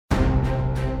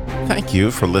Thank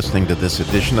you for listening to this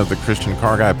edition of the Christian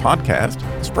Car Guy podcast.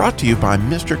 It's brought to you by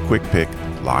Mr. Quick Pick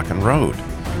Lock and Road.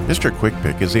 Mr. Quick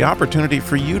Pick is the opportunity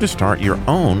for you to start your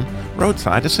own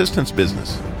roadside assistance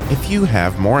business. If you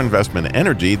have more investment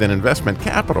energy than investment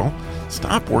capital,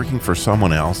 stop working for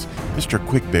someone else. Mr.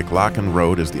 Quick Pick Lock and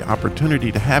Road is the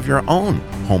opportunity to have your own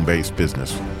home-based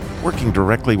business, working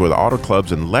directly with auto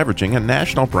clubs and leveraging a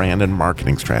national brand and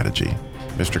marketing strategy.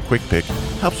 Mr. Quick Pick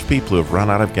helps people who have run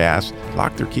out of gas,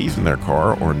 locked their keys in their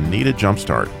car, or need a jump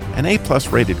start. An A-plus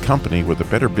rated company with the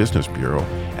Better Business Bureau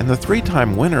and the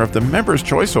 3-time winner of the Members'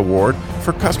 Choice Award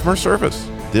for customer service.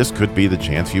 This could be the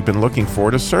chance you've been looking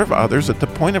for to serve others at the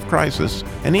point of crisis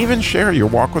and even share your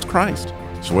walk with Christ.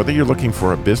 So whether you're looking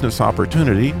for a business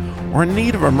opportunity or in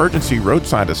need of emergency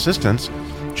roadside assistance,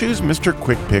 choose Mr.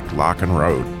 Quick Pick Lock and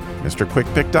Road.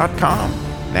 MrQuickPick.com.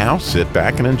 Now sit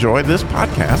back and enjoy this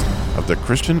podcast of the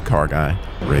Christian Car Guy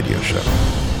Radio Show.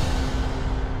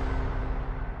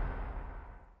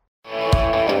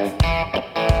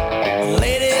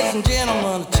 Ladies and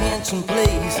gentlemen, attention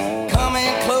please. Come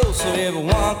in close so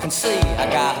everyone can see. I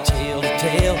got a tale to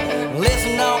tell.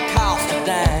 Listen, don't cost a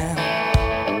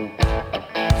dime.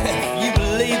 If you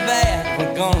believe that,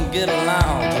 we're gonna get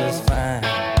along just fine.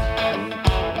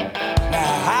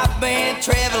 Now, I've been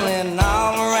traveling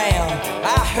all around.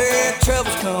 I heard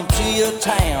troubles come to your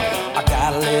town. I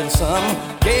got a little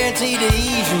something guaranteed to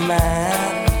ease your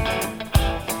mind.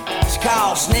 It's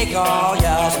called snake oil,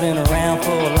 y'all. It's been around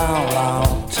for a long,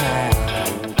 long time.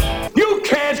 You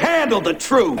can't handle the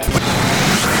truth.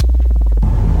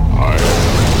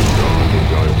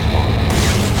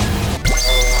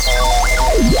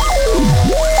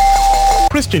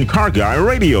 Christian Car Guy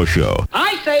Radio Show.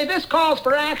 I say this calls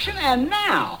for action, and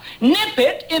now, nip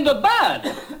it in the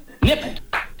bud. Nip it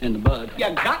in the bud.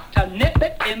 You got to nip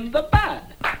it in the bud.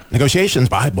 Negotiations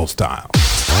Bible style.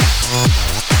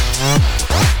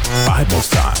 Bible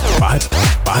style. Bible.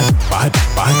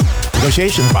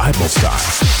 Negotiations Bible style.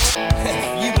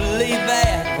 If you believe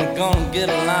that, we're gonna get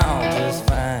along just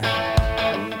fine.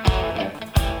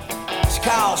 It's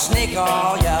called snake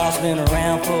oil, y'all. It's been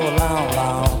around for a long,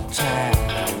 long time.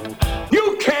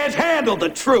 You can't handle the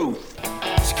truth.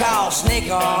 It's called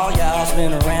snake oil, y'all. It's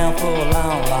been around for a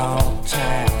long, long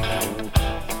time.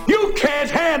 You can't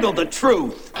handle the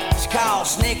truth. It's called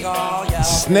snake oil, y'all.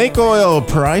 Snake oil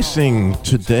pricing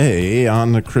today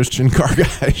on the Christian Car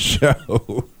Guy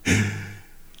Show.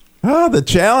 The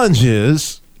challenge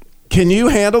is, can you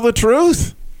handle the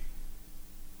truth?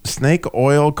 Snake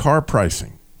oil car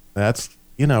pricing. That's,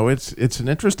 it's an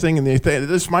interesting, and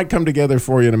this might come together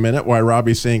for you in a minute, why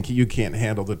Robbie's saying you can't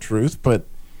handle the truth. But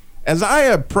as I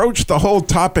approach the whole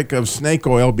topic of snake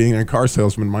oil, being a car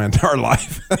salesman my entire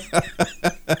life,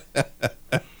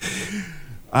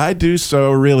 I do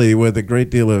so really with a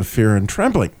great deal of fear and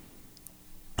trembling.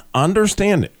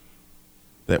 Understanding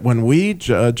that when we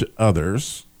judge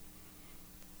others,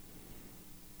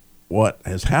 what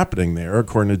is happening there,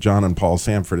 according to John and Paul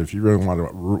Sanford, if you really want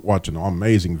to watch an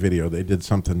amazing video, they did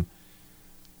something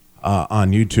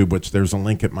on YouTube, which there's a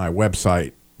link at my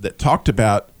website, that talked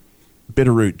about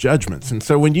Bitterroot judgments. And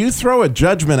so when you throw a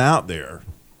judgment out there,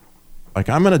 like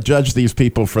I'm going to judge these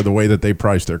people for the way that they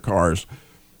price their cars,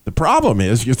 the problem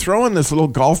is you're throwing this little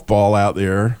golf ball out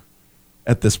there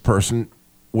at this person.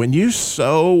 When you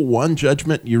sow one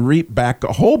judgment, you reap back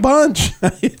a whole bunch.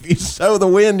 If you sow the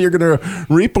wind, you're going to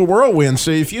reap a whirlwind.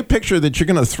 So if you picture that you're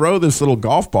going to throw this little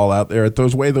golf ball out there at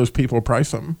those way those people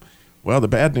price them, well, the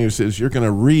bad news is you're going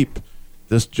to reap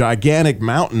this gigantic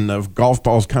mountain of golf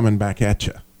balls coming back at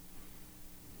you.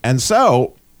 And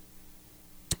so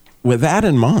with that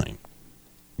in mind,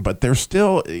 but there's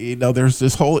still, there's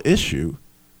this whole issue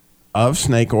of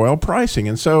snake oil pricing.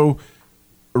 And so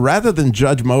rather than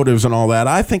judge motives and all that,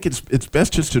 I think it's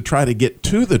best just to try to get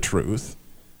to the truth.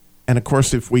 And of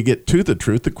course, if we get to the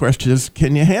truth, the question is,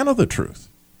 can you handle the truth?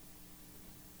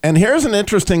 And here's an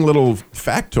interesting little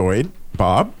factoid,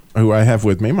 Bob, who I have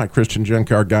with me, my Christian junk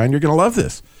car guy, and you're going to love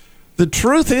this. The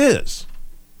truth is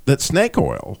that snake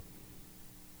oil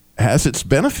has its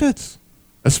benefits,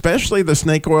 especially the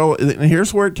snake oil. And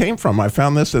here's where it came from. I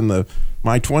found this in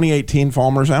my 2018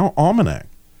 Farmer's Almanac.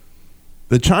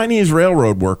 The Chinese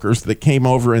railroad workers that came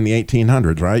over in the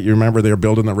 1800s, right? You remember they were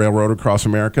building the railroad across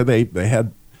America. They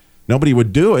had, nobody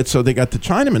would do it, so they got the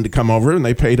Chinamen to come over, and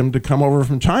they paid them to come over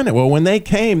from China. Well, when they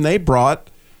came, they brought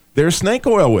their snake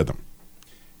oil with them.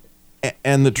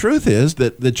 And the truth is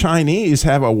that the Chinese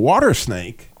have a water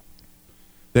snake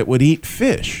that would eat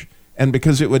fish. And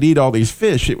because it would eat all these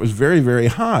fish, it was very, very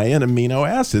high in amino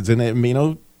acids and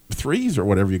amino 3s or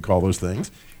whatever you call those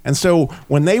things. And so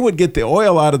when they would get the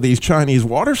oil out of these Chinese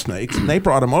water snakes and they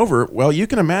brought them over, well, you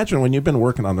can imagine when you've been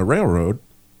working on the railroad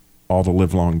all the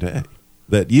livelong day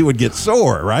that you would get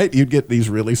sore, right? You'd get these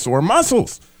really sore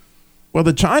muscles. Well,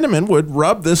 the Chinamen would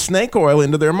rub this snake oil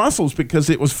into their muscles because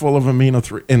it was full of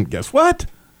omega-3. And guess what?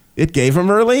 It gave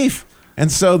them relief.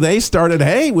 And so they started,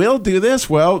 hey, we'll do this.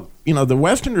 Well, the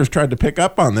Westerners tried to pick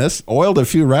up on this, oiled a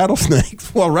few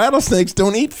rattlesnakes. Well, rattlesnakes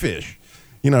don't eat fish.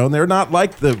 They're not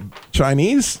like the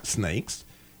Chinese snakes.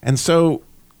 And so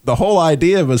the whole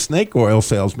idea of a snake oil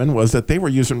salesman was that they were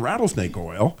using rattlesnake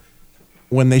oil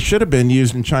when they should have been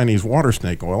using Chinese water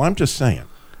snake oil. I'm just saying.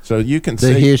 So you can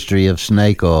see the history of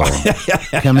snake oil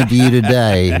coming to you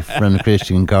today from the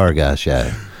Christian Car Guy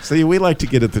Show. See, we like to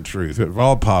get at the truth, if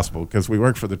all possible, because we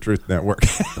work for the Truth Network.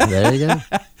 There you go.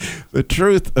 The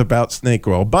truth about snake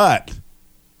oil. But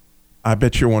I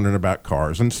bet you're wondering about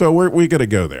cars. And so we got to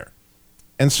go there.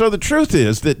 And so the truth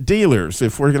is that dealers,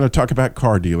 if we're going to talk about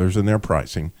car dealers and their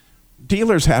pricing,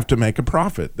 dealers have to make a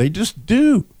profit. They just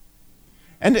do.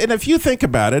 And if you think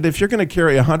about it, if you're going to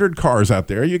carry 100 cars out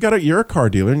there, you're a car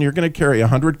dealer and you're going to carry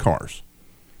 100 cars.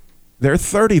 They're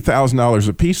 $30,000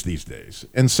 a piece these days.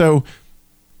 And so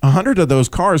 100 of those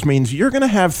cars means you're going to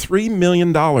have $3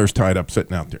 million tied up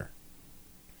sitting out there.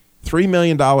 $3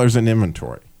 million in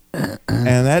inventory.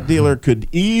 And that dealer could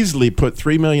easily put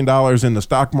 $3 million in the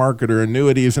stock market or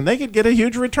annuities, and they could get a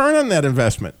huge return on that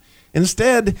investment.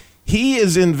 Instead, he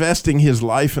is investing his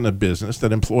life in a business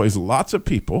that employs lots of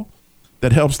people,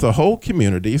 that helps the whole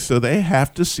community, so they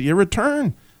have to see a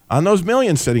return on those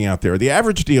millions sitting out there. The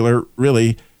average dealer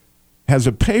really has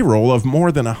a payroll of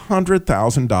more than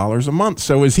 $100,000 a month.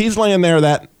 So as he's laying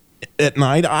there at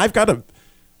night, I've got to...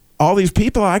 all these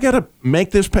people, I got to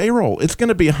make this payroll. It's going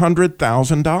to be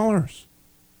 $100,000.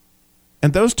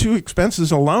 And those two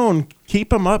expenses alone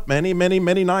keep them up many, many,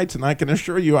 many nights. And I can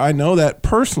assure you, I know that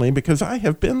personally because I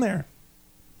have been there.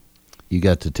 You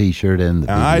got the T-shirt and the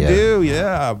video. I do,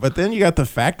 yeah. But then you got the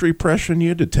factory pressuring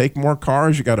you to take more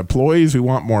cars. You got employees who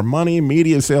want more money,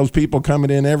 media salespeople coming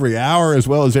in every hour, as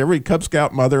well as every Cub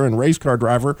Scout mother and race car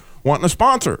driver wanting a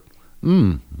sponsor.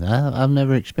 I've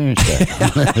never experienced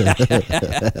that.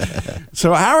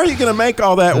 So how are you going to make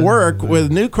all that work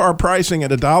with new car pricing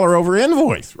at $1 over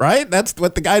invoice, right? That's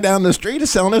what the guy down the street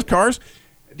is selling his cars.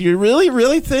 Do you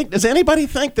really think, does anybody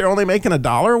think they're only making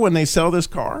 $1 when they sell this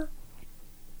car?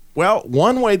 Well,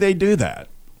 one way they do that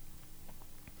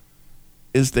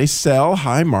is they sell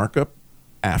high markup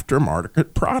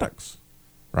aftermarket products,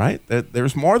 right?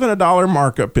 There's more than $1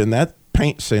 markup in that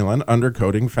paint sealant,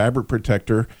 undercoating, fabric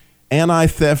protector,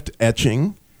 anti-theft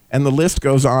etching, and the list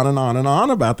goes on and on and on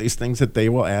about these things that they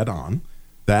will add on,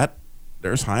 that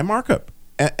there's high markup.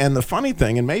 And the funny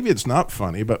thing, and maybe it's not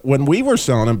funny, but when we were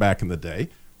selling them back in the day,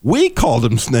 we called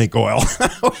them snake oil.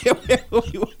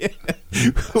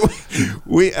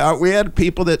 we had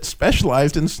people that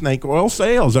specialized in snake oil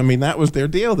sales. I mean, that was their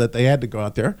deal, that they had to go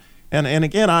out there. And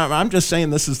again, I'm just saying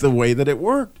this is the way that it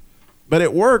worked. But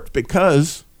it worked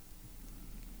because,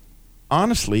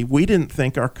 honestly, we didn't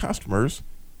think our customers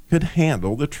could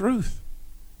handle the truth.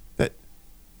 That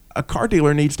a car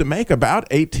dealer needs to make about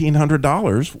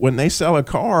 $1,800 when they sell a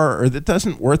car, or that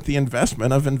doesn't worth the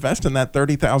investment of investing that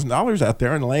 $30,000 out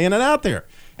there and laying it out there.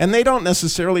 And they don't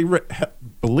necessarily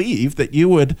believe that you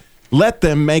would let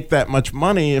them make that much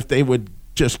money if they would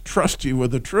just trust you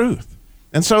with the truth.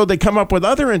 And so they come up with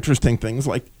other interesting things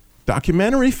like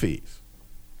documentary fees.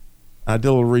 I did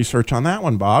a little research on that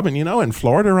one, Bob. And in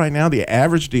Florida right now, the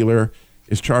average dealer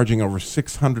is charging over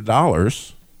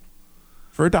 $600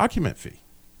 for a document fee.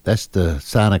 That's to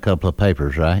sign a couple of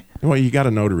papers, right? Well, you got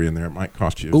a notary in there. It might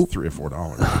cost you $3 or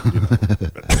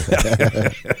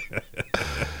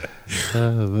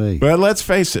 $4. But let's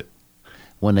face it.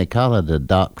 When they call it a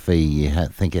dock fee, you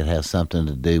think it has something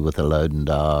to do with a loading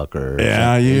dock or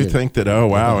yeah, something. You think that, oh,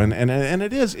 wow. And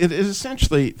it is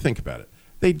essentially, think about it.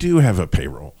 They do have a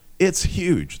payroll. It's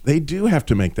huge. They do have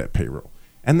to make that payroll.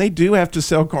 And they do have to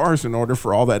sell cars in order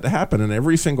for all that to happen. And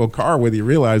every single car, whether you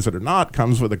realize it or not,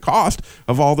 comes with a cost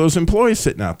of all those employees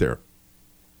sitting out there.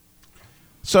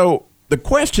 So the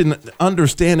question,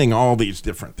 understanding all these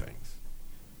different things,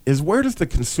 is where does the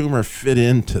consumer fit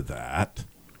into that?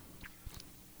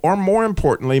 Or more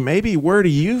importantly, maybe where do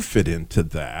you fit into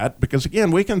that? Because, again,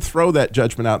 we can throw that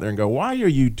judgment out there and go, why are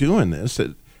you doing this?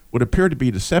 It would appear to be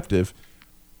deceptive.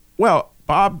 Well,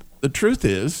 Bob, the truth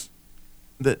is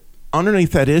that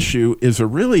underneath that issue is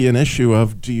really an issue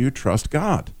of, do you trust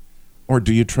God? Or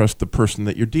do you trust the person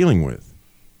that you're dealing with?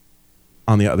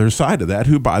 On the other side of that,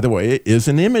 who, by the way, is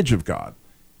an image of God.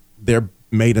 They're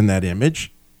made in that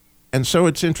image. And so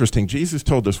it's interesting. Jesus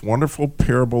told this wonderful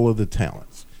parable of the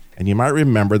talents. And you might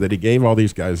remember that he gave all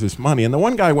these guys this money, and the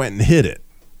one guy went and hid it.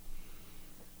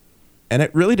 And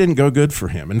it really didn't go good for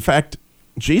him. In fact,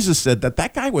 Jesus said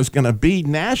that guy was going to be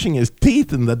gnashing his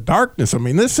teeth in the darkness. I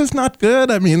mean, this is not good.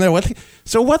 I mean,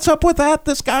 so what's up with that?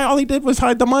 This guy, all he did was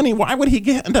hide the money. Why would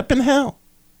he end up in hell?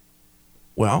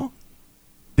 Well,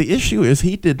 the issue is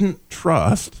he didn't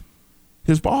trust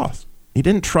his boss. He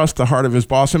didn't trust the heart of his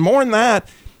boss. And more than that,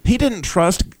 he didn't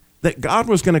trust that God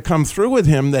was going to come through with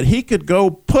him, that he could go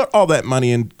put all that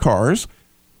money in cars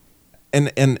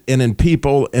and in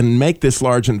people and make this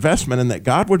large investment, and that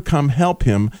God would come help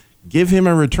him, give him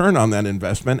a return on that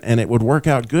investment, and it would work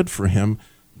out good for him.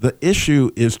 The issue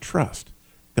is trust.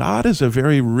 God is a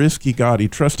very risky God. He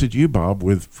trusted you, Bob,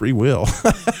 with free will.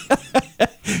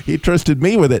 He trusted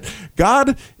me with it.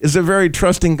 God is a very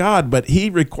trusting God, but he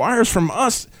requires from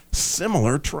us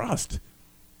similar trust.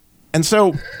 And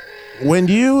so when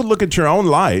you look at your own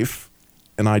life,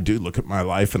 and I do look at my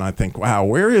life and I think, wow,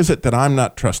 where is it that I'm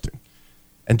not trusting?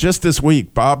 And just this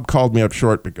week, Bob called me up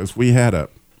short because we had a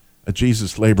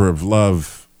Jesus Labor of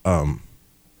Love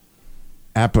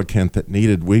applicant that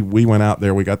needed, we went out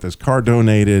there, we got this car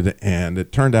donated, and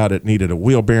it turned out it needed a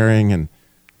wheel bearing. And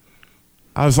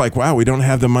I was like, wow, we don't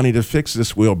have the money to fix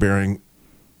this wheel bearing.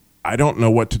 I don't know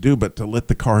what to do but to let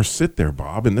the car sit there,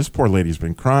 Bob. And this poor lady's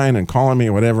been crying and calling me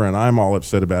or whatever, and I'm all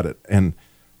upset about it. And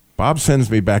Bob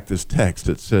sends me back this text.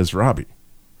 It says, Robbie,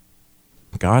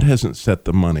 God hasn't set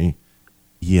the money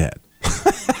yet.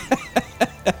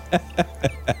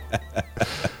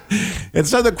 And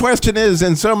so the question is,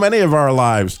 in so many of our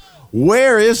lives,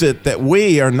 where is it that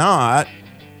we are not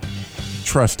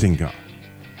trusting God?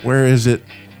 Where is it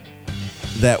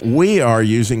that we are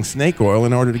using snake oil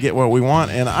in order to get what we want?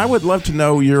 And I would love to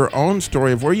know your own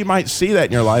story of where you might see that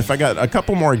in your life. I got a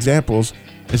couple more examples.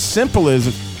 As simple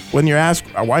as when you're asked,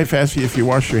 a wife asks you if you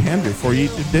wash your hand before you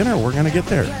eat your dinner. We're going to get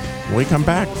there. When we come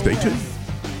back, stay tuned.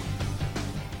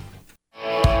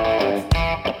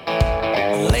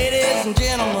 Ladies and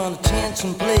gentlemen,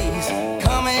 attention please.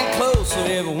 Come in close so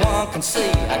everyone can see.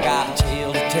 I got a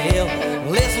tale to tell.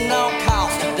 Listen, don't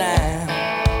cost a dime.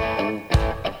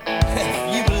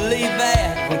 If you believe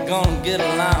that, we're gonna get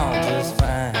along just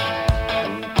fine.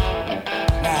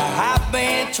 Now I've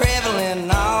been traveling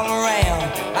all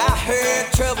around. I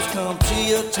heard troubles come to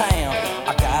your town.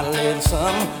 I got a little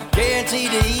something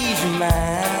guaranteed to ease your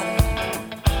mind.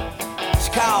 It's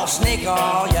called snake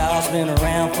oil. Y'all's been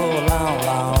around for a long,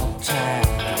 long time.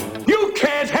 You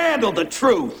can't handle the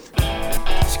truth.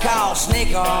 It's called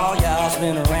snake oil. Y'all's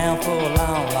been around for a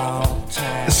long, long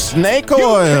time. Snake You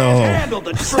oil. can't handle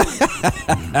the truth.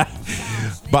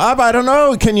 Bob, I don't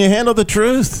know. Can you handle the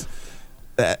truth?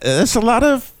 That's a lot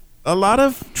of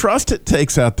trust it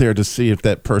takes out there to see if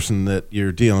that person that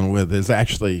you're dealing with is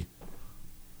actually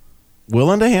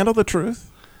willing to handle the truth.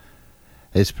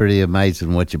 It's pretty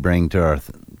amazing what you bring to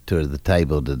the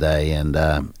table today, and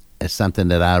it's something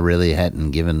that I really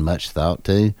hadn't given much thought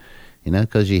to,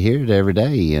 because you hear it every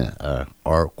day,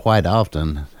 or quite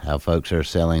often, how folks are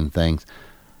selling things.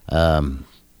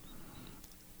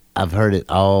 I've heard it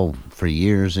all for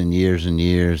years and years and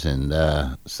years, and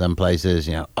some places,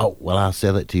 oh, well, I'll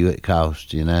sell it to you at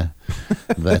cost,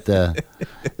 but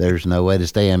there's no way to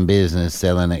stay in business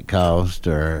selling at cost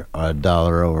or a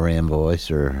dollar over invoice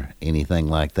or anything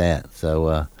like that.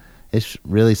 So it's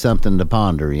really something to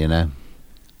ponder,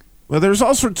 Well, there's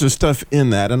all sorts of stuff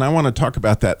in that, and I want to talk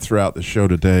about that throughout the show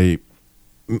today,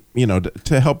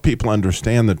 to help people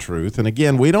understand the truth. And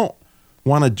again, we don't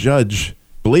want to judge.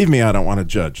 Believe me, I don't want to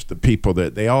judge the people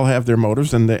that they all have their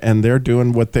motives and they're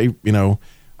doing what they,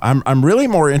 I'm really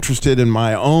more interested in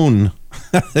my own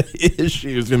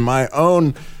issues, in my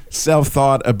own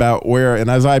self-thought about where, and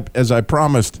as I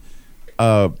promised,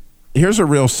 here's a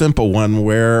real simple one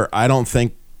where I don't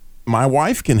think my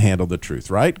wife can handle the truth,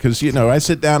 right? Because, I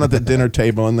sit down at the dinner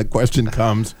table and the question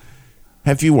comes,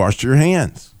 have you washed your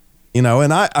hands? And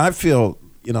I feel,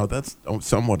 that's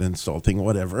somewhat insulting,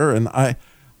 whatever, and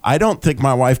I don't think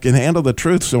my wife can handle the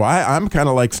truth, so I'm kind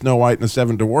of like Snow White and the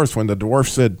Seven Dwarfs when the dwarf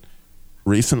said,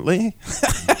 recently?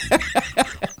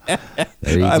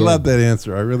 I love that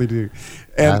answer. I really do.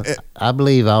 And I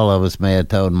believe all of us may have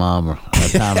told Mom a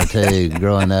time or two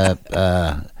growing up,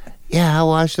 yeah, I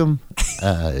watched them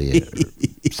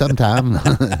sometime.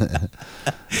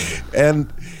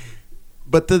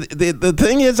 But the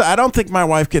thing is, I don't think my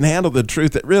wife can handle the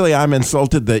truth. That really, I'm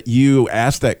insulted that you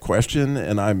asked that question,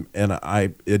 and I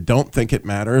don't think it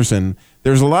matters. And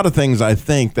there's a lot of things I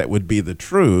think that would be the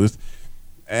truth,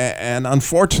 and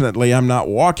unfortunately, I'm not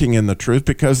walking in the truth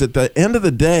because at the end of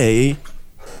the day,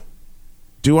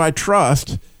 do I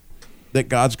trust that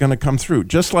God's going to come through.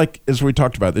 Just like, as we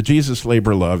talked about, the Jesus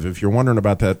Labor Love, if you're wondering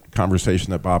about that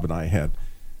conversation that Bob and I had,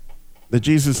 the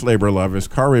Jesus Labor Love is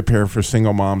car repair for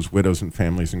single moms, widows, and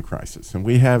families in crisis. And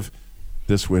we have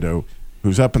this widow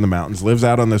who's up in the mountains, lives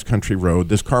out on this country road.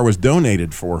 This car was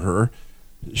donated for her.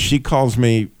 She calls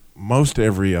me most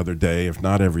every other day, if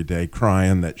not every day,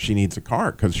 crying that she needs a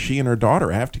car because she and her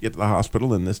daughter have to get to the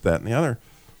hospital and this, that, and the other.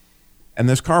 And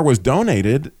this car was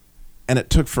donated, and it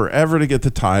took forever to get the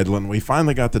title, and we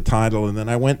finally got the title, and then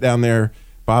I went down there.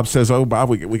 Bob says, oh, Bob,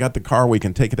 we got the car. We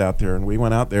can take it out there. And we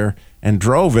went out there and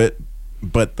drove it,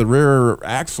 but the rear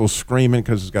axle's screaming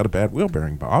because it's got a bad wheel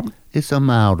bearing, Bob. It's a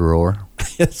mild roar.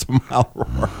 It's a mild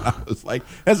roar. I was like,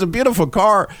 it's a beautiful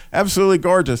car, absolutely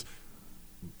gorgeous,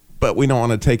 but we don't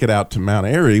want to take it out to Mount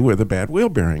Airy with a bad wheel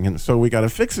bearing. And so we got to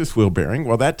fix this wheel bearing.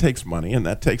 Well, that takes money and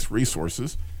that takes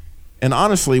resources. And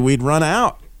honestly, we'd run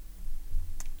out.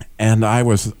 And I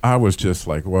was just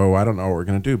like, whoa, I don't know what we're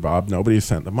going to do, Bob. Nobody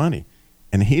sent the money.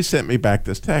 And he sent me back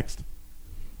this text.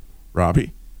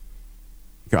 Robbie,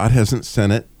 God hasn't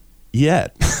sent it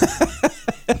yet.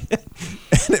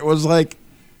 And it was like,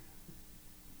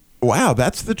 wow,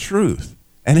 that's the truth.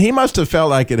 And he must have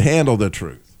felt I could handle the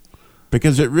truth,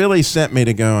 because it really sent me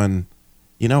to going,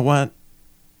 you know what?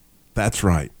 That's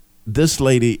right. This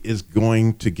lady is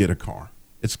going to get a car.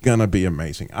 It's going to be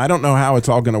amazing. I don't know how it's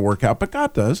all going to work out, but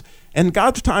God does. And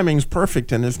God's timing is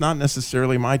perfect, and it's not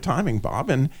necessarily my timing, Bob.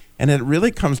 And it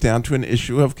really comes down to an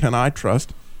issue of, can I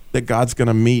trust that God's going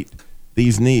to meet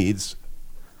these needs?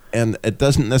 And it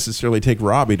doesn't necessarily take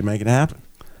Robbie to make it happen.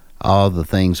 All the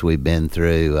things we've been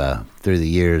through the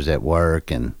years at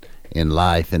work and in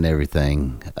life and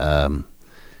everything,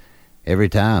 every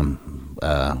time,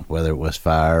 whether it was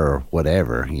fire or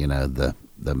whatever,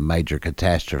 the major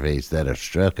catastrophes that have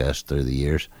struck us through the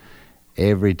years,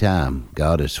 every time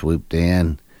God has swooped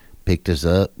in, picked us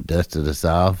up, dusted us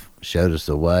off, showed us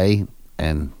the way.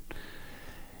 And,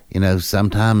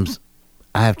 sometimes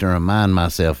I have to remind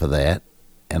myself of that,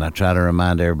 and I try to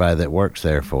remind everybody that works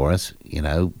there for us,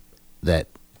 that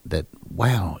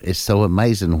wow, it's so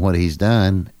amazing what he's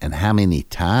done and how many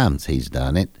times he's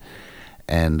done it.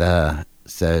 And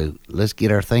so let's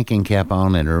get our thinking cap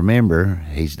on and remember,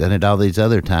 he's done it all these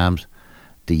other times.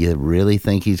 Do you really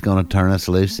think he's going to turn us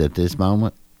loose at this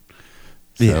moment?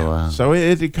 Yeah. So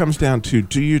it comes down to,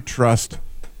 do you trust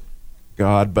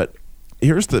God? But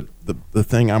here's the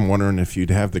thing I'm wondering if you'd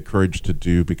have the courage to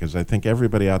do, because I think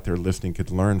everybody out there listening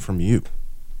could learn from you.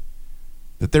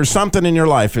 That there's something in your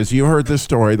life, as you heard this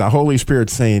story, the Holy Spirit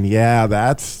saying, yeah,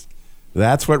 that's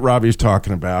what Robbie's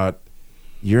talking about.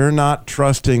 You're not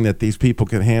trusting that these people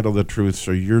can handle the truth,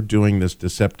 so you're doing this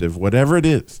deceptive, whatever it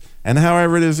is, and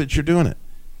however it is that you're doing it.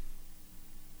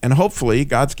 And hopefully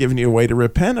God's given you a way to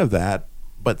repent of that,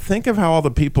 but think of how all the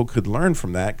people could learn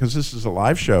from that, because this is a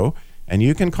live show, and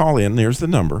you can call in. There's the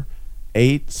number,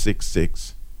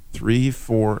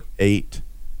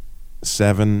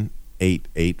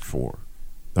 866-348-7884.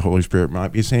 The Holy Spirit might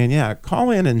be saying, yeah, call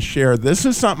in and share. This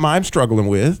is something I'm struggling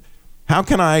with. How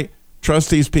can I trust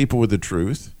these people with the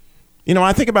truth?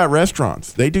 I think about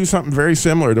restaurants. They do something very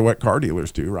similar to what car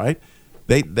dealers do, right?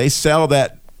 They sell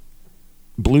that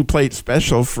blue plate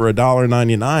special for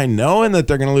 $1.99, knowing that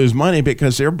they're going to lose money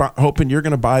because they're hoping you're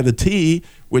going to buy the tea,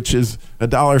 which is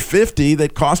 $1.50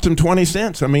 that cost them 20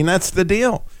 cents. I mean, that's the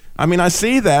deal. I mean, I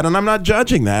see that, and I'm not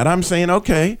judging that. I'm saying,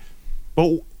 okay,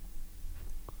 but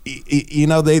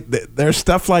there's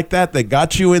stuff like that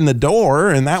got you in the door,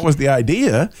 and that was the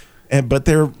idea. But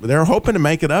they're hoping to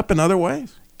make it up in other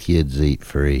ways. Kids eat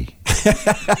free.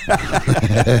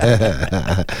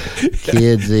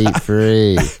 Kids eat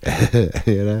free.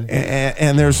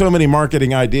 And there's so many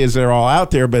marketing ideas that are all out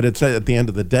there, but it's at the end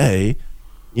of the day,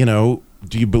 do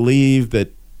you believe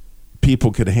that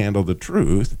people could handle the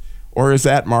truth, or is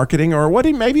that marketing, or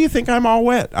maybe you think I'm all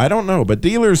wet? I don't know, but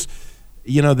dealers,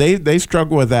 they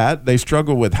struggle with that. They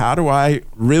struggle with, how do I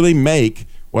really make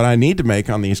what I need to make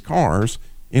on these cars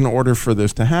in order for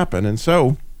this to happen? And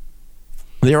so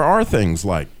there are things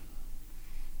like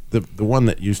the one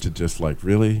that used to just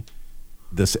really,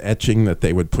 this etching that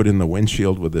they would put in the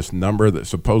windshield with this number that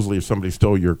supposedly if somebody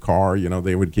stole your car,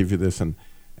 they would give you this, and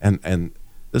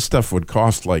this stuff would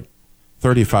cost like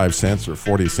 35 cents or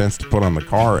 40 cents to put on the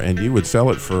car, and you would sell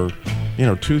it for,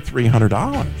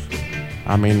 $200-$300.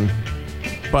 I mean,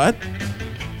 but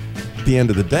at the end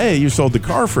of the day, you sold the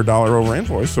car for $1 over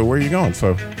invoice, so where are you going?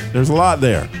 So there's a lot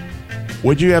there.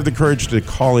 Would you have the courage to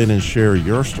call in and share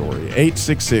your story?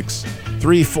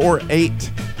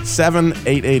 866-348-7884.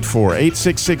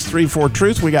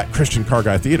 866-34-TRUTH. We got Christian Car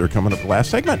Guy Theater coming up the last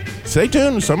segment. Stay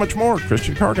tuned. So much more.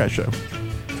 Christian Car Guy Show.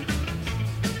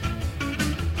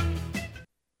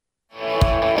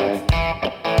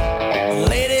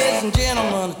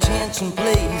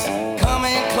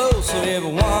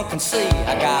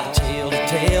 got a tale to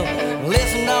tell.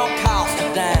 Listen, don't cost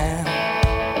a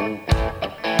dime.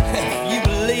 If you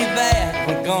believe that,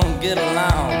 we're gonna get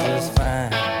along just fine.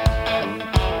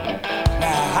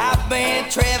 Now I've been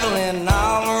traveling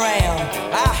all around.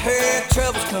 I heard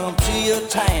troubles come to your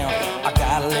town. I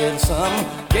got a little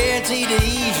something guaranteed to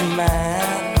ease your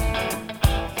mind.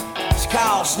 It's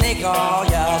called snake oil.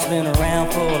 Y'all's been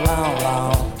around for a long,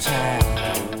 long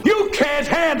time. You can't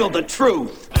handle the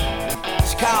truth.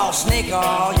 It's called snake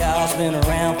oil. Y'all's been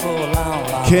around for a long,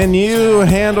 long Can you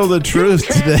handle the truth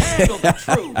Can't today? handle the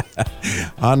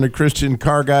truth. On the Christian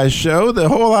Car Guys show, the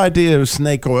whole idea of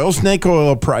snake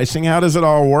oil pricing, how does it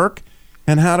all work?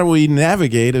 And how do we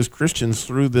navigate as Christians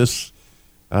through this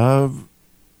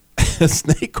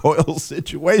snake oil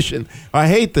situation? I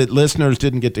hate that listeners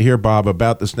didn't get to hear Bob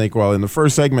about the snake oil. In the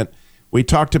first segment, we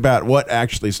talked about what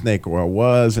actually snake oil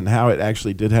was and how it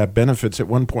actually did have benefits at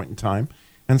one point in time.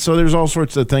 And so there's all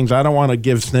sorts of things. I don't want to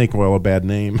give snake oil a bad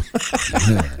name.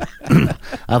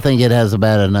 I think it has a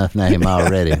bad enough name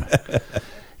already.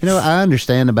 You know, I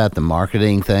understand about the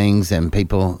marketing things and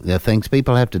the things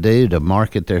people have to do to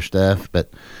market their stuff,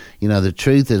 but you know, the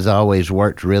truth has always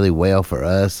worked really well for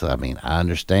us. I mean, I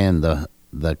understand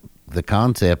the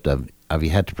concept of you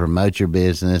have to promote your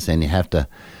business and you have to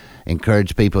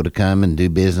encourage people to come and do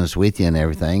business with you and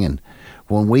everything. And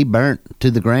when we burnt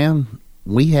to the ground,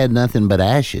 we had nothing but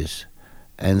ashes.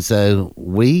 And so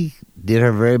we did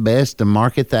our very best to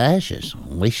market the ashes.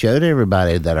 We showed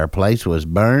everybody that our place was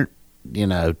burnt, you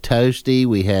know, toasty.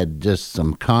 We had just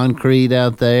some concrete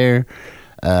out there.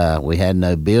 We had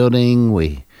no building.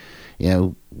 We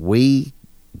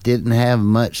didn't have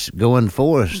much going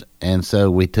for us. And so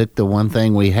we took the one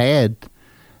thing we had,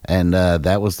 and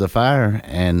that was the fire,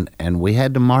 and we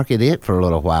had to market it for a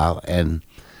little while. And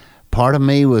part of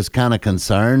me was kind of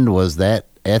concerned, was that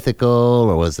ethical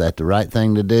or was that the right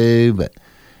thing to do? But,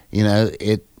 you know,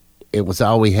 it was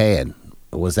all we had.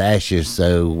 It was ashes,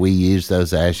 so we used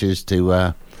those ashes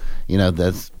to,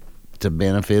 that's to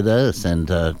benefit us and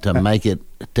to make it,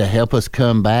 to help us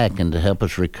come back and to help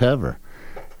us recover.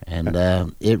 And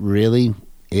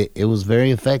it was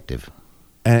very effective.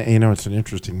 And, you know, it's an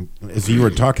interesting, as you were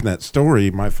talking that story,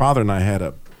 my father and I had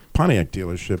a Pontiac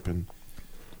dealership in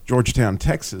Georgetown,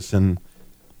 Texas, and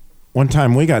one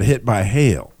time we got hit by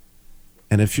hail.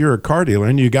 And if you're a car dealer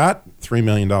and you got $3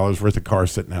 million worth of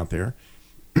cars sitting out there,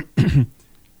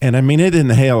 and I mean, it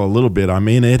didn't hail a little bit. I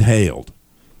mean, it hailed.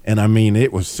 And I mean,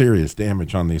 it was serious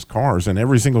damage on these cars. And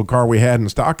every single car we had in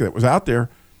stock that was out there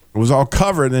was all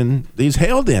covered in these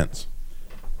hail dents.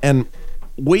 And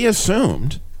we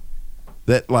assumed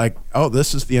that, like, oh,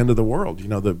 this is the end of the world. You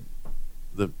know, the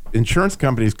insurance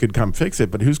companies could come fix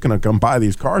it, but who's going to come buy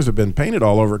these cars that have been painted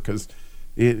all over? Because,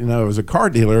 you know, as a car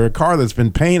dealer, a car that's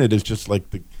been painted is just like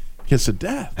the kiss of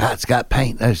death. Oh, it's got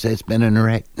paint. It's been in a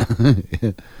wreck.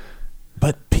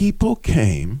 But people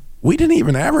came. We didn't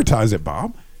even advertise it,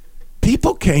 Bob.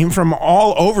 People came from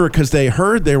all over because they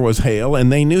heard there was hail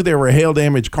and they knew there were hail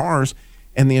damaged cars,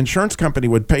 and the insurance company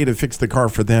would pay to fix the car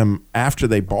for them after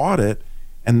they bought it,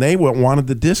 and they wanted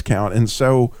the discount. And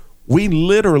so we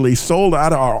literally sold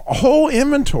out our whole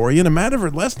inventory in a matter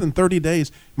of less than 30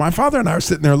 days. My father and I were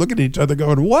sitting there looking at each other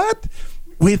going, what?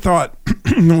 We thought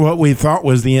what we thought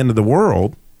was the end of the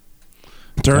world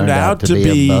turned out to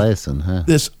be a blessing, huh?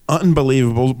 This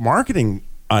unbelievable marketing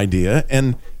idea.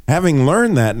 And having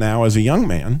learned that now as a young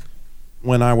man,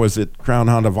 when I was at Crown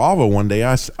Honda Volvo one day,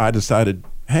 I decided,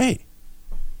 hey,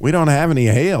 we don't have any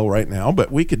hail right now,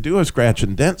 but we could do a scratch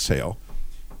and dent sale.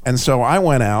 And so I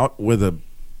went out with a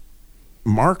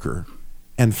marker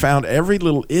and found every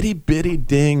little itty bitty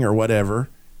ding or whatever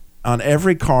on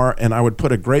every car, and I would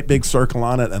put a great big circle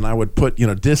on it, and I would put, you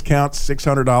know, discounts,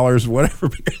 $600, whatever,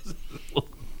 because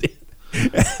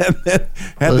and then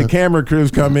had the camera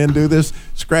crews come in, do this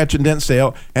scratch and dent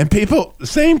sale, and people,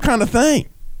 same kind of thing.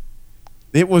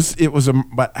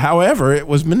 But however, it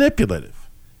was manipulative.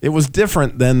 It was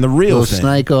different than the real little thing.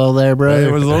 snake oil there, brother.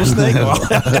 It was a little snake oil.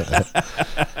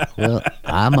 Well,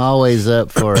 I'm always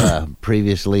up for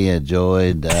previously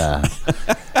enjoyed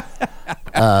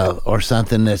or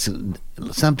something that's.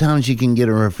 Sometimes you can get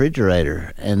a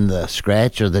refrigerator and the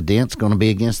scratch or the dent's going to be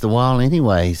against the wall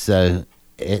anyway, so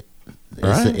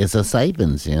it's a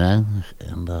savings, you know.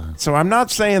 And so I'm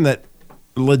not saying that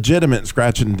legitimate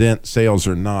scratch and dent sales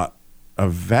are not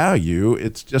of value.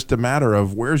 It's just a matter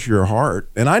of where's your heart.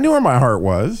 And I knew where my heart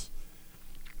was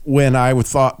when I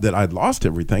thought that I'd lost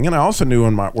everything, and I also knew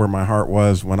where my heart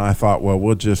was when I thought, well,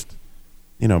 we'll just,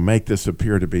 you know, make this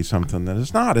appear to be something that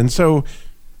it's not. And so,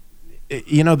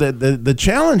 you know, the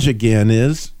challenge again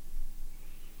is,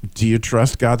 do you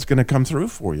trust God's going to come through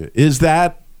for you? Is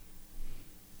that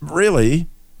really,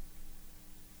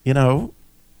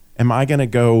 am I going to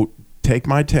go take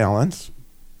my talents,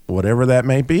 whatever that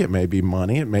may be? It may be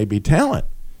money, it may be talent.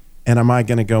 And am I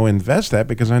going to go invest that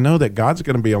because I know that God's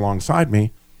going to be alongside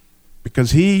me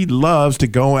because he loves to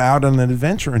go out on an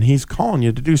adventure and he's calling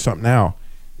you to do something. Now,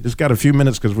 you just got a few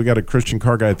minutes because we got a Christian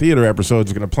Car Guy Theater episode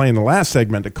that's going to play in the last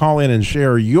segment to call in and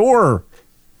share your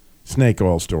snake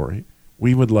oil story.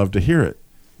 We would love to hear it.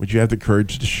 Would you have the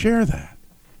courage to share that?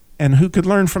 And who could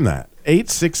learn from that?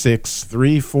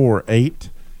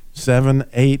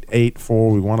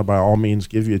 866-348-7884. We want to, by all means,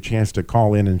 give you a chance to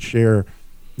call in and share,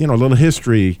 a little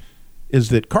history is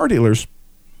that car dealers,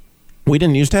 we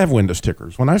didn't used to have window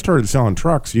stickers. When I started selling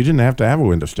trucks, you didn't have to have a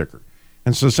window sticker.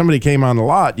 And so somebody came on the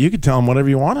lot, you could tell them whatever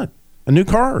you wanted. A new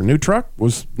car, a new truck,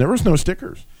 there was no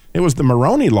stickers. It was the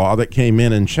Maroney law that came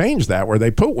in and changed that, where they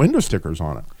put window stickers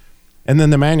on it. And then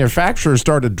the manufacturers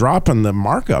started dropping the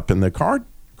markup in the car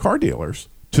dealers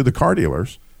to the car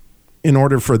dealers in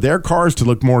order for their cars to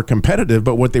look more competitive.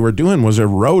 But what they were doing was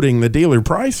eroding the dealer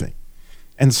pricing.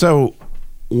 And so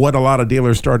what a lot of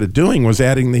dealers started doing was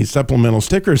adding these supplemental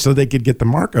stickers so they could get the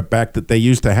markup back that they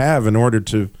used to have in order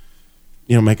to,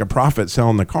 make a profit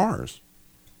selling the cars.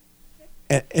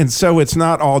 And so it's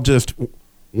not all just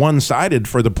one-sided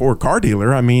for the poor car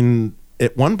dealer. I mean,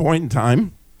 at one point in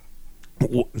time,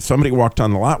 somebody walked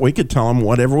on the lot, we could tell them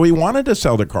whatever we wanted to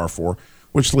sell the car for,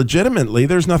 which legitimately,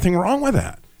 there's nothing wrong with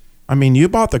that. I mean, you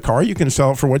bought the car, you can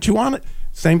sell it for what you want it.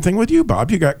 Same thing with you,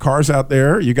 Bob. You got cars out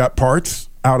there, you got parts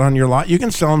out on your lot, you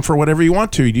can sell them for whatever you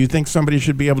want to. Do you think somebody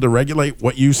should be able to regulate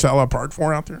what you sell a part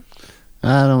for out there?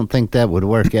 I don't think that would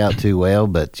work out too well,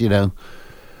 but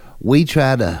we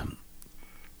try to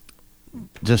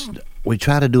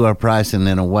do our pricing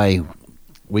in a way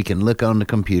we can look on the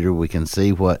computer, we can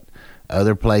see what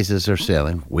other places are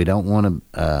selling. We don't want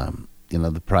to,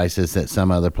 the prices that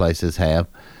some other places have,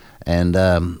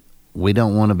 and we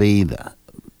don't want to be the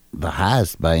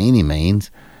highest by any means,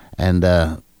 and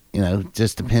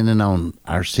just depending on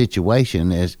our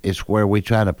situation is where we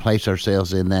try to place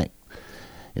ourselves in that.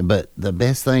 But the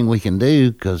best thing we can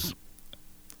do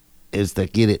is to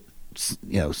get it,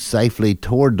 safely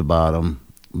toward the bottom,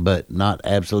 but not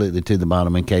absolutely to the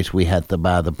bottom in case we had to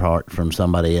buy the part from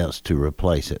somebody else to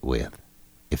replace it with,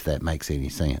 if that makes any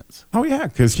sense. Oh, yeah,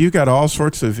 because you got all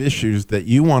sorts of issues that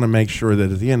you want to make sure that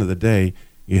at the end of the day,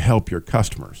 you help your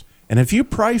customers. And if you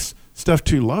price stuff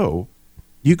too low,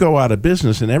 you go out of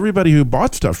business, and everybody who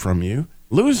bought stuff from you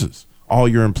loses. All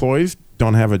your employees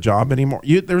don't have a job anymore.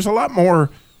 There's a lot more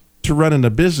to running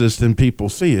a business than people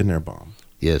see in their Bob.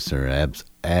 Yes, sir.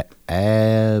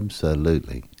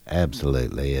 Absolutely.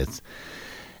 It's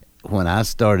when I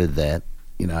started that,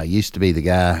 I used to be the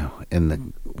guy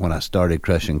when I started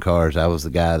crushing cars, I was the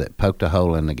guy that poked a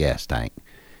hole in the gas tank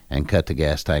and cut the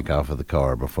gas tank off of the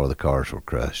car before the cars were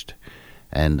crushed.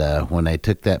 And when they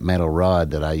took that metal rod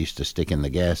that I used to stick in the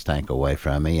gas tank away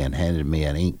from me and handed me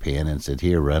an ink pen and said,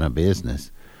 "Here, run a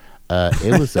business,"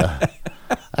 it was I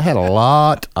had a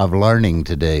lot of learning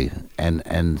to do,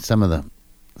 and some of the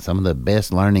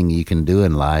best learning you can do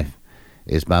in life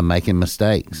is by making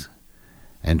mistakes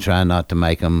and try not to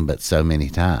make them but so many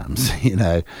times,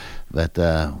 But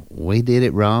we did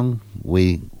it wrong.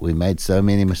 We made so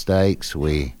many mistakes.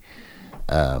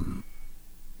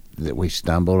 That we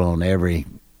stumbled on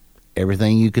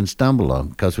everything you can stumble on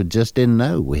because we just didn't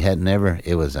know.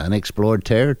 It was unexplored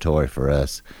territory for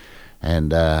us. And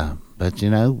but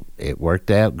it worked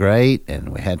out great, and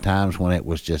we had times when it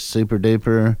was just super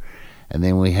duper, and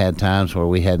then we had times where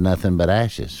we had nothing but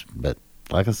ashes. But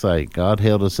like I say, God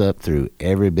held us up through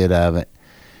every bit of it,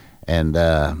 and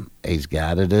he's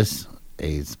guided us.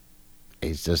 He's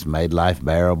just made life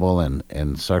bearable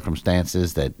in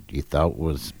circumstances that you thought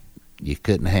you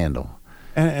couldn't handle.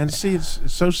 And see, it's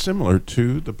so similar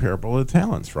to the parable of the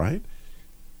talents, right?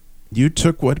 You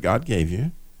took what God gave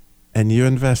you and you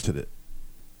invested it.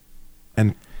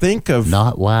 And think of...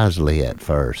 Not wisely at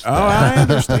first. Oh, I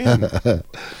understand.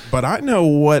 But I know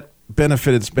what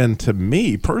benefit it's been to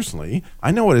me personally.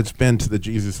 I know what it's been to the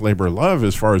Jesus Labor Love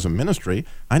as far as a ministry.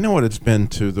 I know what it's been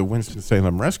to the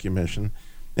Winston-Salem Rescue Mission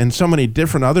and so many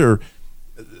different other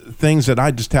things that I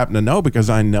just happen to know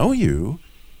because I know you.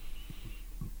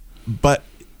 But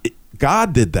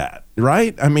God did that,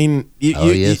 right? I mean,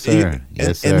 yes, sir.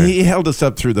 And he held us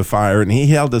up through the fire, and he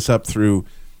held us up through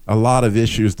a lot of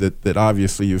issues that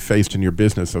obviously you've faced in your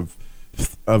business of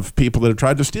people that have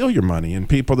tried to steal your money and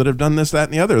people that have done this, that,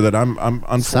 and the other. That I'm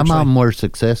unfortunately. Some of them were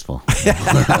successful.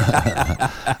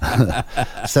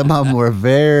 Some of them were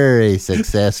very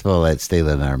successful at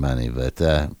stealing our money, but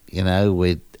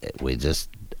we just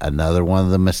another one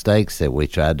of the mistakes that we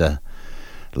tried to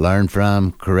learn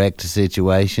from, correct the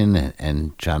situation,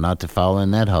 and try not to fall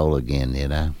in that hole again, you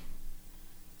know.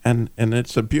 And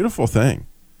it's a beautiful thing.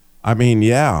 I mean,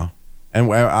 yeah.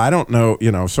 And I don't know,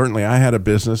 certainly I had a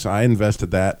business, I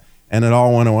invested that, and it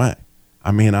all went away.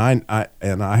 I mean, I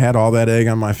had all that egg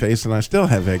on my face, and I still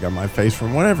have egg on my face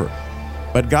from whatever.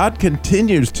 But God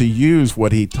continues to use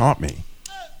what he taught me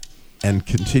and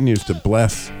continues to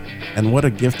bless. And what a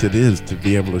gift it is to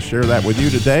be able to share that with you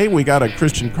today. We got a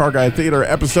Christian Car Guy Theater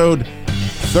episode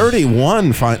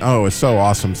 31. Oh, it's so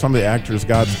awesome. Some of the actors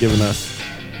God's given us.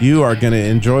 You are going to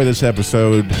enjoy this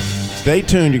episode. Stay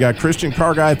tuned. You got Christian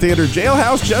Car Guy Theater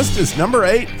Jailhouse Justice number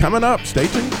 8 coming up. Stay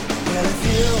tuned. Well, if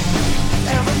you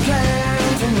ever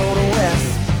plan to go to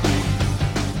West,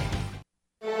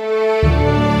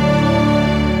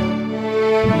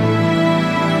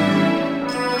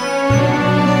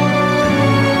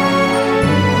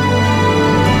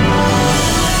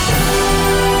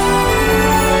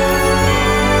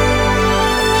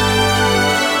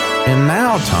 And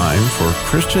now time for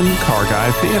Christian Car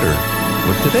Guy Theater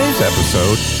with today's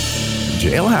episode,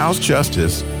 Jailhouse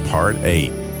Justice Part 8.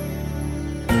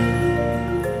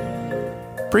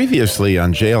 Previously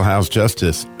on Jailhouse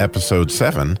Justice Episode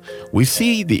 7, we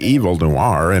see the evil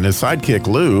Noir and his sidekick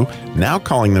Lou now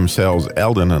calling themselves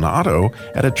Eldon and Otto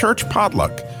at a church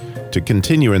potluck. To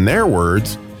continue in their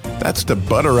words, that's to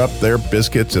butter up their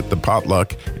biscuits at the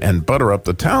potluck and butter up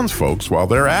the townsfolks while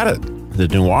they're at it. The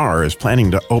Noir is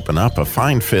planning to open up a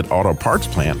fine-fit auto parts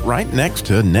plant right next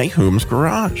to Nahum's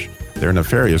garage. Their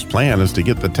nefarious plan is to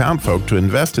get the townfolk to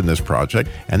invest in this project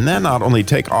and then not only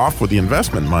take off with the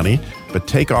investment money, but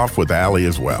take off with Allie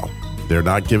as well. They're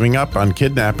not giving up on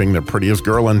kidnapping the prettiest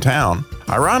girl in town.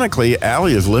 Ironically,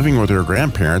 Allie is living with her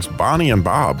grandparents, Bonnie and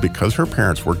Bob, because her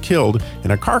parents were killed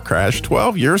in a car crash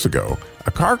 12 years ago.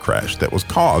 A car crash that was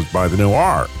caused by the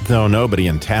Noir, though nobody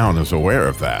in town is aware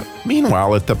of that.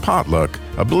 Meanwhile, at the potluck,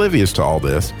 oblivious to all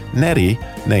this, Nettie,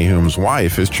 Nahum's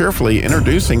wife, is cheerfully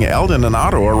introducing Eldon and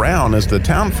Otto around as the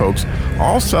townfolks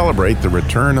all celebrate the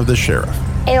return of the sheriff.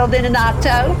 Eldon and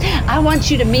Otto, I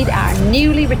want you to meet our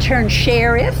newly returned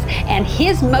sheriff and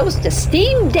his most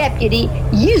esteemed deputy,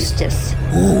 Eustace.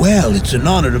 Oh, well, it's an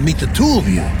honor to meet the two of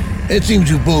you. It seems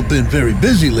you've both been very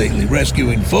busy lately,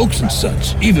 rescuing folks and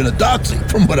such, even a doxing,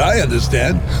 from what I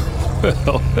understand.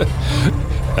 Well,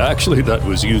 actually, that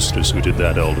was Eustace who did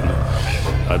that, Eldon.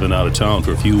 I've been out of town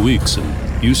for a few weeks,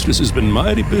 and Eustace has been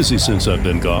mighty busy since I've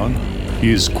been gone.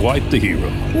 He's quite the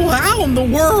hero. Well, how in the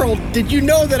world did you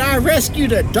know that I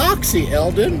rescued a doxy,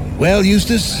 Eldon? Well,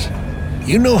 Eustace,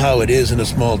 you know how it is in a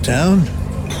small town.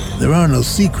 There are no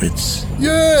secrets.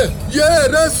 Yeah,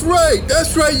 that's right.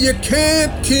 You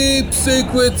can't keep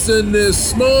secrets in this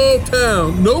small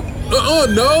town. Nope.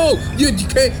 No. You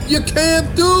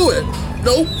can't do it.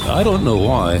 Nope. I don't know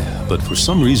why, but for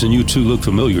some reason you two look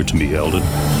familiar to me, Eldon.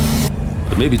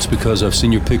 But maybe it's because I've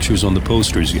seen your pictures on the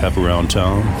posters you have around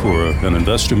town for an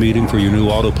investor meeting for your new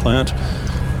auto plant,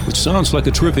 which sounds like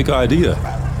a terrific idea.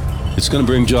 It's going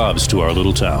to bring jobs to our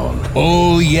little town.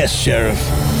 Oh, yes, Sheriff.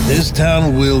 This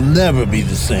town will never be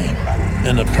the same.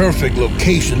 And a perfect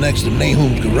location next to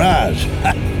Nahum's garage.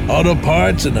 Auto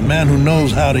parts and a man who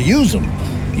knows how to use them.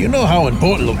 You know how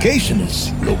important location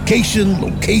is. Location.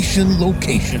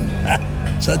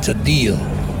 Such a deal.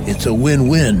 It's a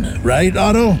win-win, right,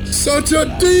 Otto? Such a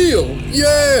deal.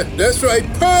 Yeah, that's right.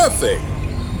 Perfect.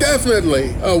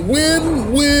 Definitely. A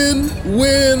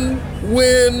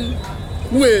win-win-win-win.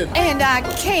 And I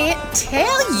can't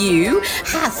tell you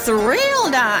how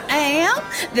thrilled I am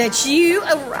that you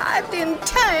arrived in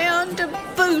town to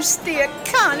boost the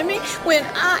economy when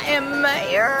I am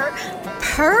mayor.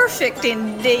 Perfect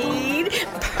indeed.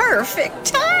 Perfect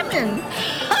timing.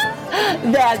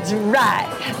 That's right,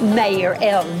 Mayor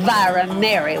Elvira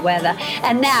Merriweather.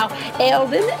 And now,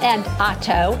 Eldon and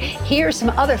Otto, here's some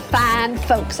other fine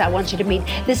folks I want you to meet.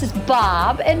 This is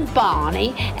Bob and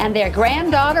Bonnie and their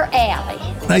granddaughter, Allie.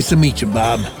 Nice to meet you,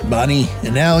 Bob, Bonnie,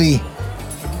 and Allie.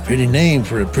 Pretty name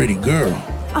for a pretty girl.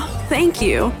 Oh, thank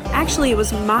you. Actually, it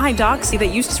was my doxy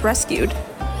that Eustace rescued.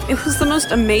 It was the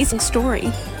most amazing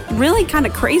story. Really kind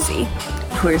of crazy.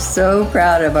 We're so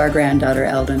proud of our granddaughter,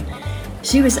 Eldon.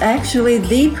 She was actually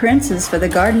the princess for the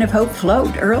Garden of Hope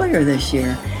float earlier this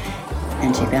year.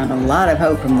 And she found a lot of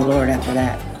hope from the Lord after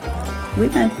that. We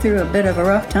went through a bit of a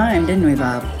rough time, didn't we,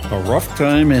 Bob? A rough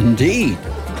time indeed.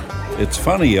 It's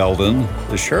funny, Eldon.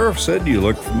 The sheriff said you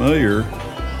look familiar.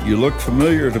 You look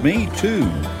familiar to me, too.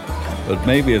 But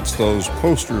maybe it's those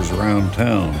posters around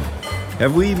town.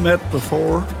 Have we met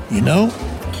before? You know,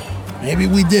 maybe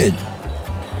we did.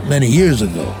 Many years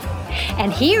ago.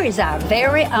 And here is our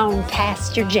very own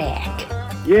Pastor Jack.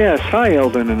 Yes, hi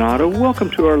Eldon and Otto.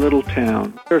 Welcome to our little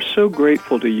town. We're so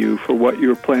grateful to you for what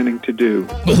you're planning to do.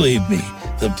 Believe me,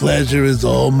 the pleasure is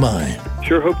all mine.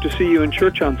 Sure hope to see you in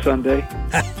church on Sunday.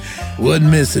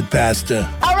 Wouldn't miss it, Pastor.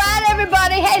 All right,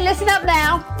 everybody. Hey, listen up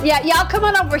now. Yeah, y'all come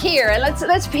on over here and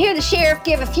let's hear the sheriff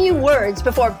give a few words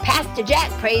before Pastor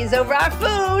Jack prays over our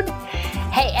food.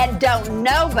 Hey, and don't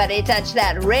nobody touch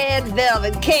that red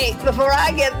velvet cake before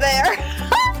I get there.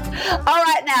 All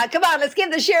right, now, come on, let's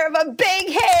give the sheriff a big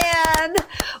hand.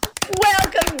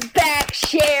 Welcome back,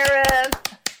 Sheriff.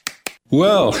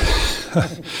 Well,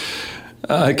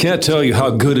 I can't tell you how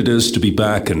good it is to be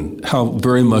back and how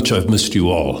very much I've missed you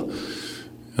all.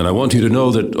 And I want you to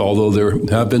know that although there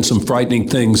have been some frightening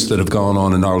things that have gone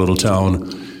on in our little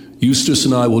town, Eustace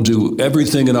and I will do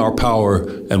everything in our power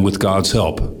and with God's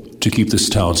help to keep this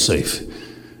town safe.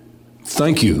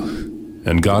 Thank you,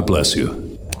 and God bless you.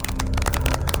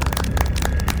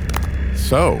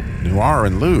 So, Noir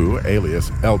and Lou,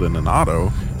 alias Eldon and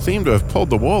Otto, seem to have pulled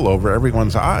the wool over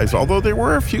everyone's eyes, although there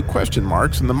were a few question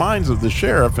marks in the minds of the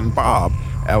sheriff and Bob,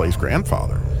 Allie's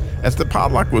grandfather. As the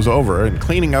potluck was over and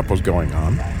cleaning up was going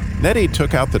on, Nettie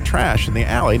took out the trash in the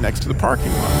alley next to the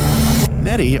parking lot.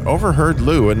 Nettie overheard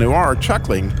Lou and Noir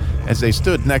chuckling as they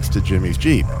stood next to Jimmy's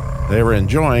Jeep. They were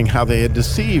enjoying how they had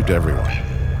deceived everyone.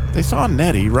 They saw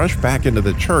Nettie rush back into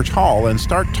the church hall and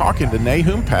start talking to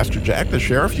Nahum, Pastor Jack, the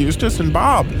sheriff, Eustace, and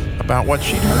Bob about what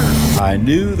she'd heard. I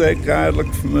knew that guy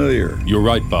looked familiar. You're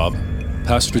right, Bob.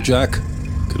 Pastor Jack,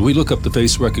 could we look up the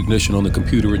face recognition on the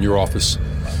computer in your office?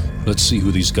 Let's see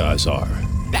who these guys are.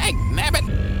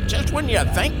 Dagnabbit, just when you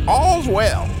think all's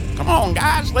well. Come on,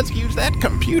 guys, let's use that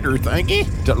computer thingy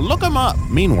to look them up.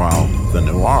 Meanwhile, the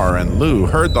Noir and Lou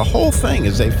heard the whole thing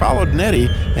as they followed Nettie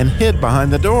and hid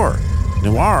behind the door.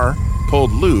 Noir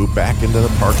pulled Lou back into the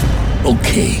parking lot.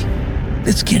 Okay,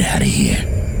 let's get out of here.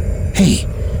 Hey,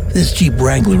 this Jeep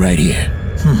Wrangler right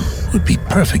here. Would be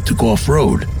perfect to go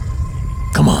off-road.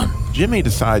 Come on. Jimmy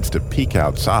decides to peek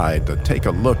outside to take a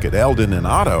look at Eldon and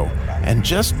Otto, and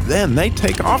just then they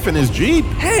take off in his Jeep.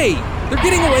 Hey, they're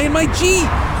getting away in my Jeep.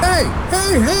 Hey,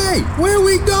 where are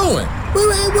we going? What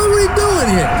are we doing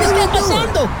here? Mr.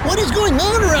 Pasando, what is going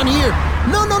on around here?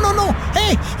 No.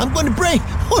 Hey, I'm going to pray.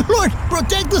 Oh, Lord,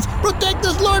 protect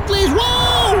us, Lord, please.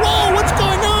 Whoa, what's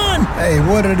going on? Hey,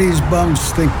 what do these bums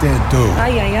think they're doing?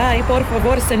 Ay, por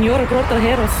favor, señor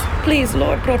protegeros. Please,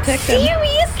 Lord, protect them.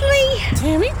 Seriously?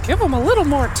 Tammy, give them a little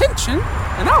more attention,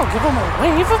 and I'll give them a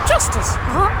wave of justice.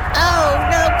 Oh,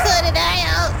 no, cut it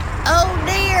out. Oh,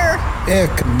 dear. Air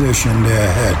condition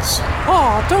their heads.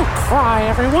 Oh, don't cry,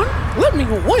 everyone. Let me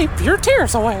wipe your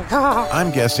tears away.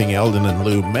 I'm guessing Eldon and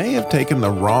Lou may have taken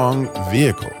the wrong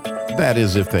vehicle. That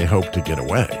is, if they hope to get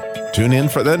away. Tune in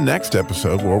for the next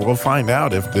episode where we'll find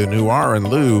out if the Noir and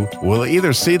Lou will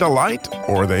either see the light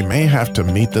or they may have to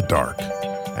meet the dark.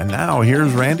 And now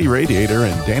here's Randy Radiator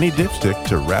and Danny Dipstick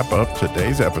to wrap up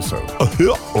today's episode.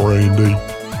 Randy,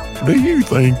 do you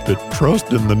think that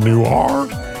trusting the Noir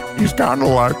is kind of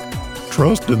like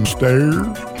trusting stairs?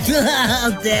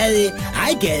 Oh, Daddy,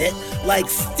 I get it. Like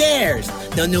stairs.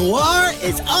 The Noir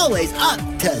is always up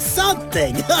to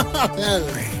something.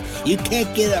 You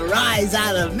can't get a rise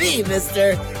out of me,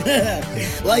 mister.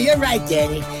 Well, you're right,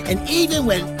 Danny. And even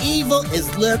when evil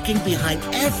is lurking behind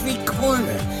every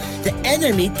corner, the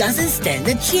enemy doesn't stand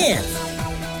a chance.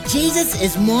 Jesus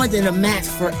is more than a match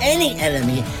for any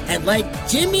enemy, and like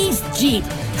Jimmy's Jeep,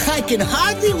 I can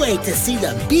hardly wait to see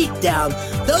the beatdown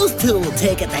those two will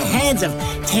take at the hands of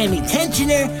Tammy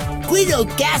Tensioner, Guido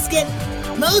Gasket,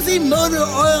 Mosey Motor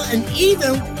Oil, and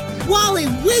even Wally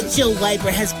Windshield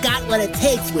Wiper has got what it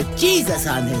takes with Jesus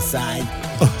on his side.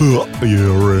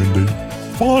 Yeah, Randy.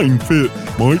 Fine fit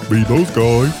might be those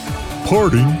guys.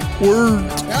 Parting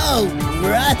words. Oh,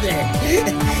 brother.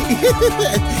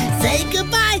 Say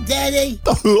goodbye, Daddy.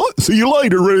 See you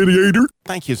later, Radiator.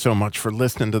 Thank you so much for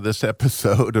listening to this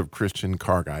episode of Christian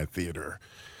Car Guy Theater.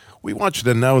 We want you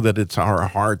to know that it's our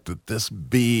heart that this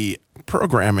be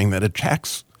programming that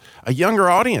attracts a younger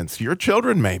audience, your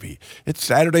children maybe. It's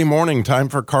Saturday morning, time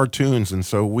for cartoons, and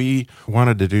so we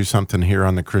wanted to do something here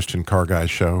on the Christian Car Guy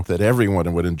Show that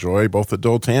everyone would enjoy, both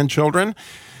adults and children,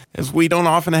 as we don't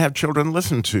often have children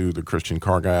listen to the Christian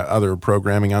Car Guy, other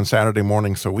programming on Saturday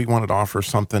morning, so we wanted to offer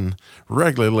something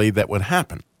regularly that would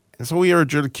happen. And so we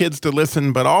urge your kids to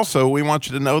listen, but also we want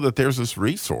you to know that there's this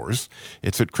resource.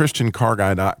 It's at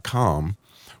ChristianCarGuy.com,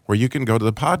 where you can go to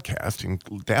the podcast and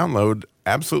download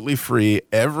absolutely free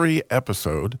every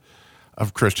episode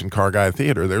of Christian Car Guy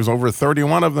Theater. There's over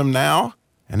 31 of them now,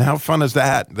 and how fun is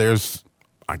that? There's,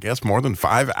 I guess, more than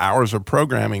 5 hours of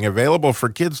programming available for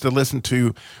kids to listen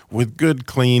to with good,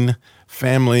 clean,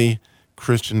 family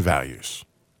Christian values.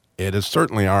 It is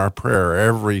certainly our prayer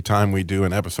every time we do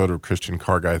an episode of Christian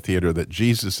Car Guy Theater that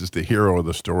Jesus is the hero of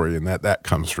the story and that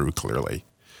comes through clearly.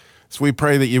 So we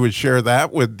pray that you would share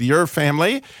that with your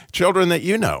family, children that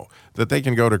you know, that they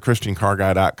can go to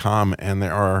ChristianCarGuy.com, and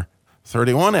there are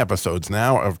 31 episodes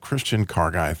now of Christian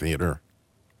Car Guy Theater.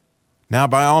 Now,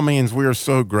 by all means, we are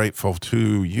so grateful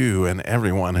to you and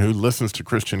everyone who listens to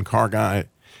Christian Car Guy.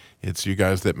 It's you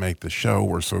guys that make the show.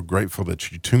 We're so grateful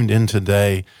that you tuned in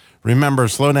today. Remember,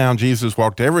 slow down. Jesus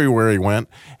walked everywhere he went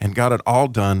and got it all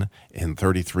done in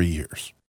 33 years.